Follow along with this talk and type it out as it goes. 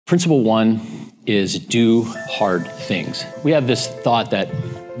Principle one is do hard things. We have this thought that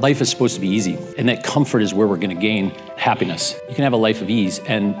life is supposed to be easy and that comfort is where we're gonna gain happiness. You can have a life of ease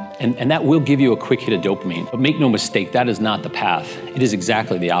and that will give you a quick hit of dopamine. But make no mistake, that is not the path. It is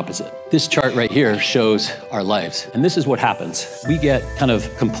exactly the opposite. This chart right here shows our lives. And this is what happens. We get kind of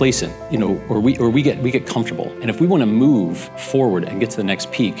complacent, or we get comfortable. And if we want to move forward and get to the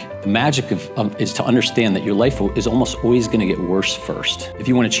next peak, the magic is to understand that your life is almost always going to get worse first. If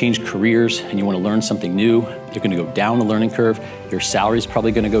you want to change careers and you want to learn something new, you're going to go down the learning curve. Your salary is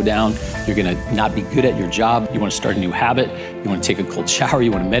probably going to go down. You're going to not be good at your job. You want to start a new habit. You want to take a cold shower.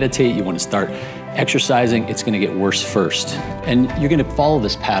 You want to meditate. You want to start exercising. It's going to get worse first. And you're going to follow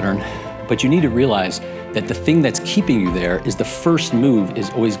this pattern, but you need to realize that the thing that's keeping you there is the first move is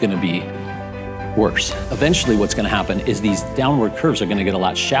always going to be worse. Eventually what's going to happen is these downward curves are going to get a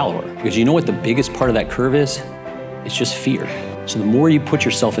lot shallower, because you know what the biggest part of that curve is? It's just fear. So the more you put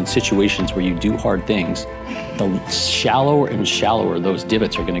yourself in situations where you do hard things, the shallower and shallower those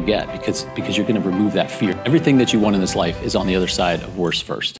divots are going to get, because you're going to remove that fear. Everything that you want in this life is on the other side of worse first.